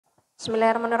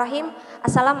Bismillahirrahmanirrahim.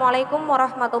 Assalamualaikum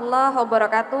warahmatullahi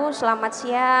wabarakatuh. Selamat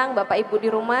siang Bapak Ibu di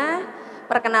rumah.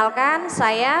 Perkenalkan,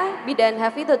 saya Bidan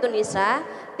Hafidhatun Nisa,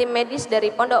 tim medis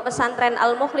dari Pondok Pesantren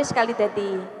Al-Mukhlish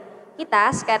Kalidadi. Kita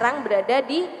sekarang berada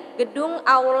di gedung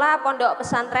aula Pondok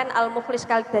Pesantren Al-Mukhlish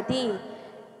Kalidadi,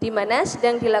 di mana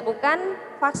sedang dilakukan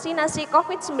vaksinasi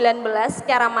COVID-19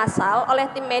 secara massal oleh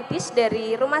tim medis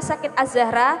dari Rumah Sakit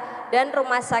Az-Zahra dan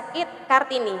Rumah Sakit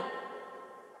Kartini.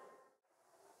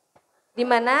 Di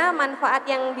mana manfaat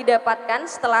yang didapatkan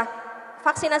setelah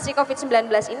vaksinasi COVID-19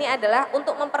 ini adalah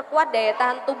untuk memperkuat daya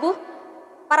tahan tubuh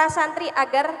para santri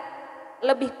agar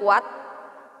lebih kuat,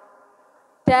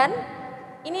 dan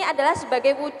ini adalah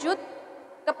sebagai wujud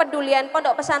kepedulian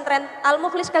Pondok Pesantren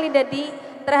Al-Mukhlish Kalidadi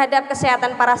terhadap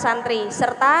kesehatan para santri,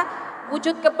 serta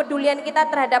wujud kepedulian kita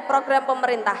terhadap program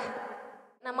pemerintah.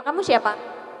 Nama kamu siapa?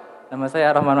 Nama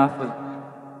saya Rahman Mahfud.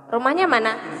 Rumahnya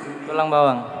mana? Tulang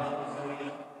Bawang.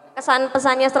 Kesan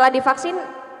pesannya setelah divaksin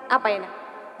apa ini?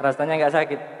 Rasanya nggak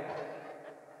sakit.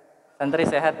 Santri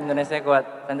sehat, Indonesia kuat.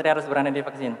 Santri harus berani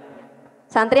divaksin.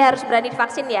 Santri harus berani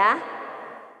divaksin ya.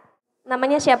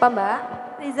 Namanya siapa Mbak?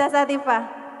 Riza Satifah.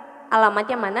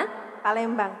 Alamatnya mana?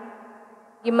 Palembang.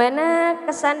 Gimana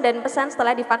kesan dan pesan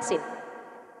setelah divaksin?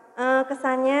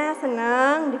 Kesannya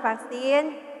senang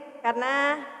divaksin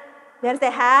karena biar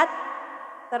sehat.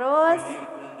 Terus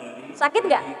Sakit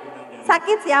nggak?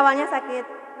 sakit sih, awalnya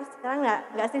sakit. Terus sekarang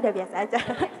nggak sih, udah biasa aja.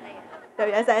 Udah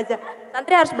biasa aja.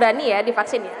 Santri harus berani ya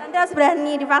divaksin ya. Santri harus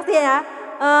berani divaksin ya.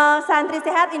 Santri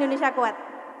sehat, Indonesia kuat.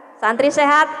 Santri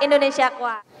sehat, Indonesia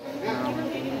kuat.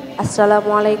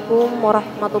 Assalamualaikum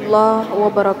warahmatullahi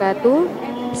wabarakatuh.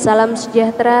 Salam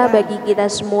sejahtera bagi kita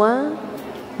semua,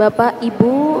 Bapak,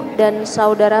 Ibu, dan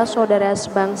saudara-saudara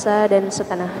sebangsa dan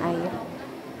setanah air.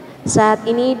 Saat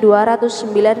ini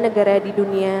 209 negara di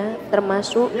dunia,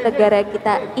 termasuk negara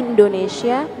kita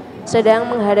Indonesia, sedang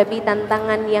menghadapi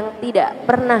tantangan yang tidak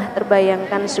pernah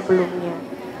terbayangkan sebelumnya.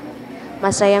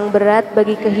 Masa yang berat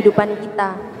bagi kehidupan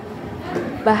kita.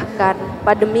 Bahkan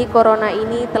pandemi corona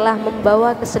ini telah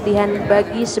membawa kesedihan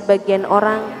bagi sebagian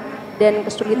orang dan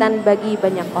kesulitan bagi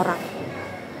banyak orang.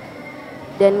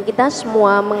 Dan kita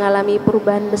semua mengalami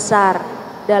perubahan besar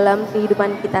dalam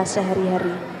kehidupan kita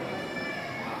sehari-hari.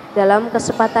 Dalam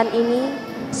kesempatan ini,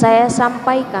 saya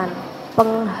sampaikan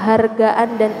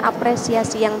penghargaan dan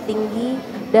apresiasi yang tinggi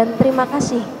dan terima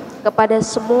kasih kepada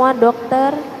semua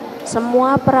dokter,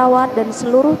 semua perawat, dan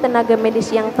seluruh tenaga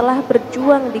medis yang telah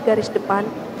berjuang di garis depan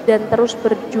dan terus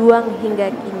berjuang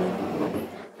hingga kini.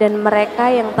 Dan mereka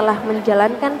yang telah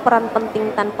menjalankan peran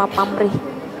penting tanpa pamrih,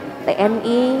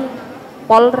 TNI,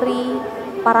 Polri,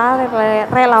 para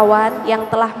relawan yang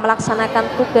telah melaksanakan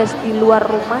tugas di luar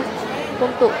rumah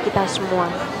untuk kita semua.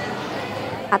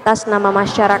 Atas nama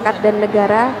masyarakat dan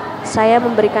negara, saya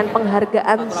memberikan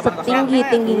penghargaan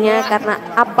setinggi-tingginya karena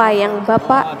apa yang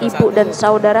Bapak, Ibu, dan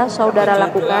saudara-saudara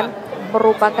lakukan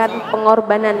merupakan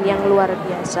pengorbanan yang luar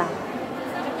biasa.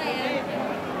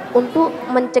 Untuk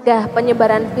mencegah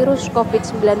penyebaran virus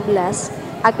COVID-19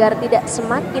 agar tidak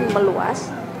semakin meluas,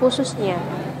 khususnya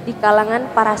di kalangan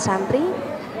para santri,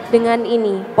 dengan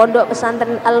ini, Pondok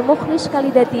Pesantren Al-Mukhlish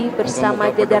Kalidadi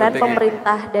bersama jajaran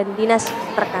pemerintah dan dinas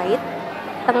terkait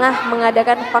tengah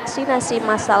mengadakan vaksinasi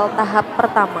massal tahap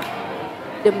pertama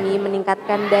demi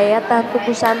meningkatkan daya tahan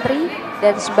tubuh santri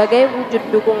dan sebagai wujud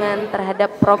dukungan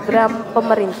terhadap program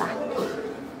pemerintah.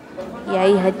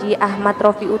 Yai Haji Ahmad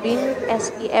Rofiuddin,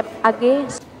 SIF AG,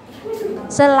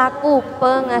 selaku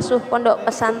pengasuh Pondok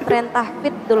Pesantren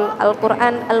Tahfidzul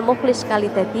Al-Quran Al-Mukhlish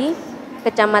Kalidadi,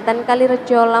 Kecamatan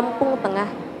Kalirejo, Lampung Tengah,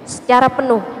 secara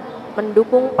penuh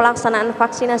mendukung pelaksanaan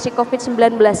vaksinasi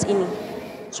COVID-19 ini,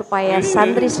 supaya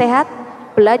santri sehat,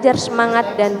 belajar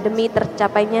semangat, dan demi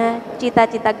tercapainya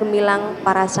cita-cita gemilang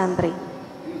para santri.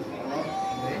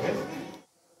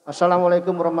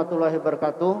 Assalamualaikum warahmatullahi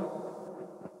wabarakatuh.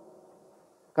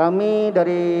 Kami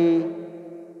dari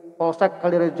Polsek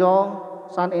Kalirejo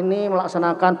saat ini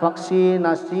melaksanakan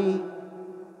vaksinasi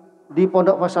di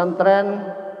Pondok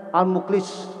Pesantren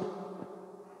Al-Mukhlish.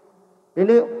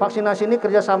 Ini vaksinasi ini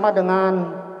kerjasama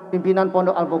dengan pimpinan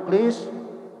Pondok Al-Mukhlish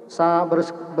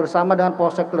bersama dengan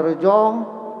Polsek Kalirejo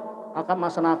akan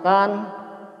melaksanakan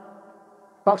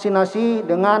vaksinasi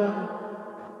dengan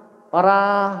para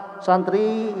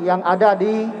santri yang ada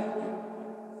di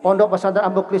Pondok Pesantren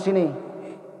Al-Mukhlish ini,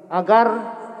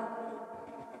 agar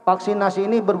vaksinasi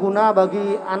ini berguna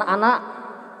bagi anak-anak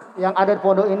yang ada di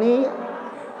pondok ini,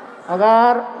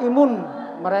 agar imun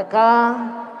mereka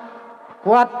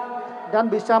kuat dan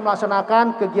bisa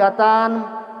melaksanakan kegiatan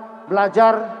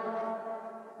belajar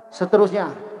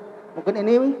seterusnya. Mungkin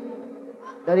ini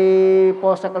dari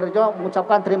Polsek Rejo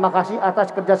mengucapkan terima kasih atas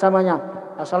kerjasamanya.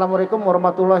 Assalamualaikum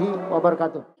warahmatullahi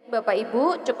wabarakatuh. Bapak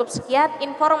Ibu, cukup sekian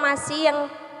informasi yang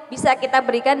bisa kita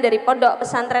berikan dari Pondok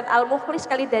Pesantren Al-Mukhlish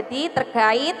kali tadi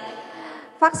terkait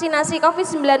vaksinasi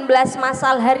COVID-19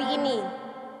 massal hari ini.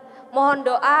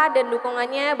 Mohon doa dan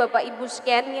dukungannya Bapak Ibu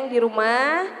sekalian yang di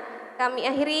rumah. Kami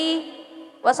akhiri.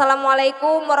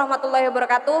 Wassalamualaikum warahmatullahi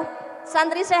wabarakatuh.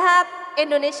 Santri sehat,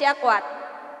 Indonesia kuat.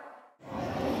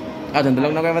 Dan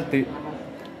delok nang wedi.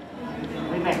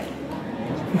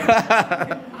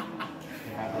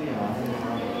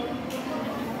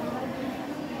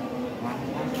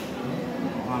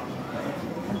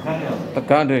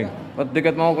 Tegang ding. Wedi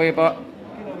ket mau kowe, Pak.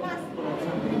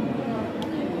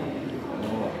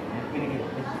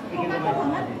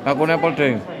 Aku nepol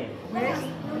ding.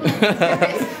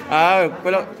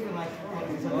 Kalau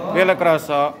dia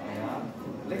kerasa.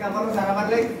 Lek kamu sarapan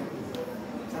lek.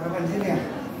 Sarapan sini ya.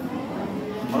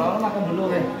 Kalau makan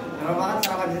dulu deh. Kalau makan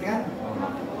sarapan sini kan.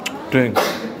 Ding.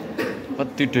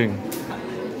 Peti ding.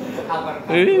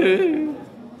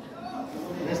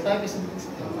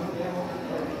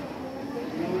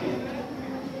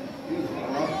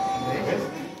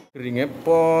 Keringe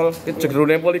pol, ki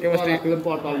jegrone pol iki mesti gelem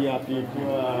foto ya iki.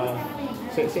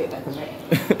 Sik tak demek.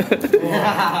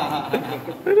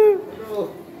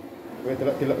 Kowe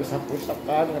delok usap-usap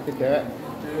kan ngerti dek.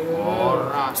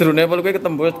 Ora. jerone pol kuwi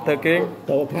ketembus daging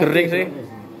kering sih.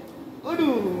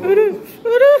 Aduh.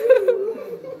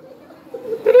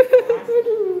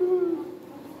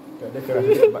 Ada keras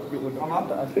Pak Yu untuk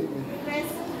tak asli.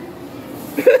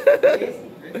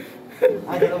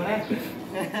 Ayo dong nih.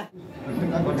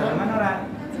 Aku jalan mana ora?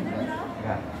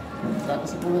 Enggak.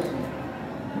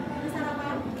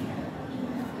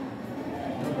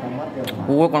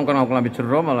 110. Kon aku lambi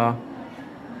jero malah.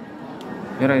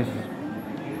 Ya guys.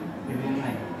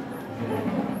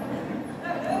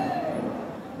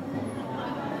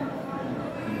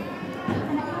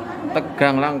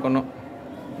 Tegang lang kono.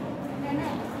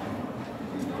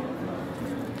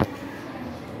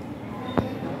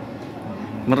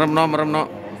 Merem no.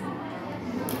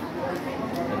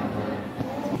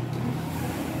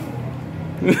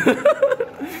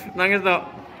 Nangis tok.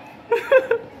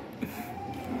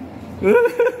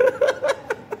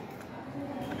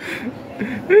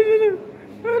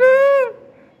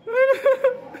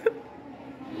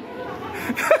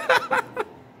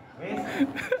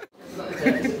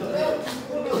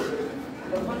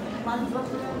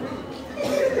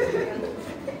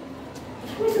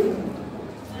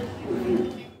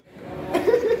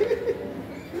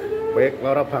 Baik,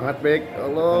 lara banget, Baik.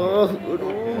 Allah,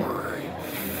 aduh.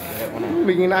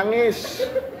 Pingin nangis.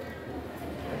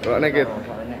 Kok nek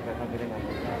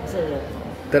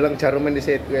Dalang jarumen di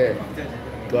set gue.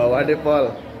 Bawa deh,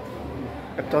 Pol.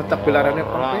 Kecocok bilarannya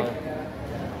Pol.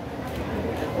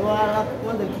 Wah, aku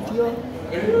ada video.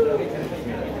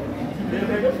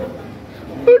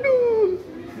 Aduh.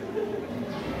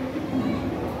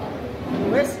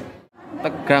 Wes,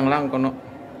 Tegang lang kono.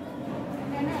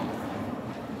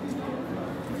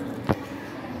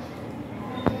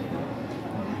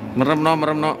 Merem no.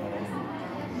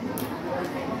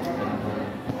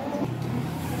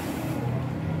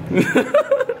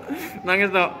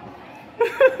 Nangis tok.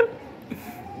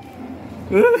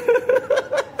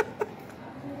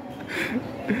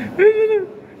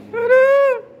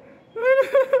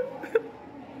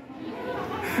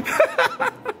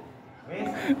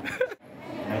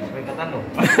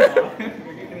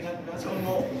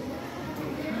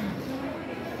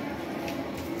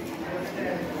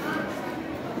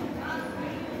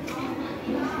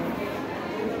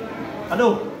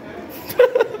 Aduh.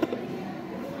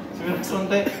 Sudah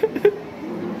sontek.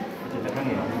 Jangan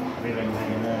ya.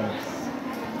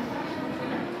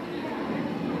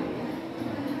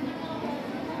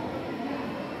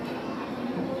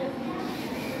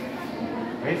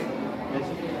 Wes.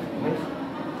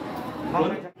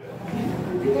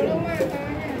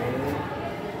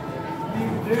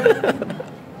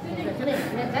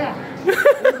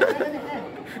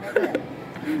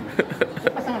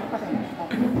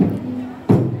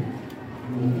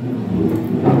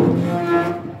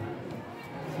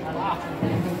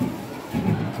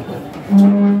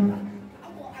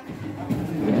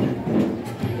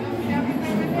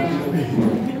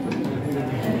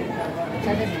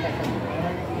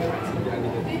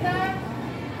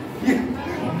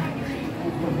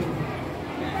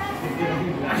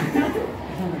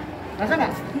 rasa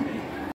nggak?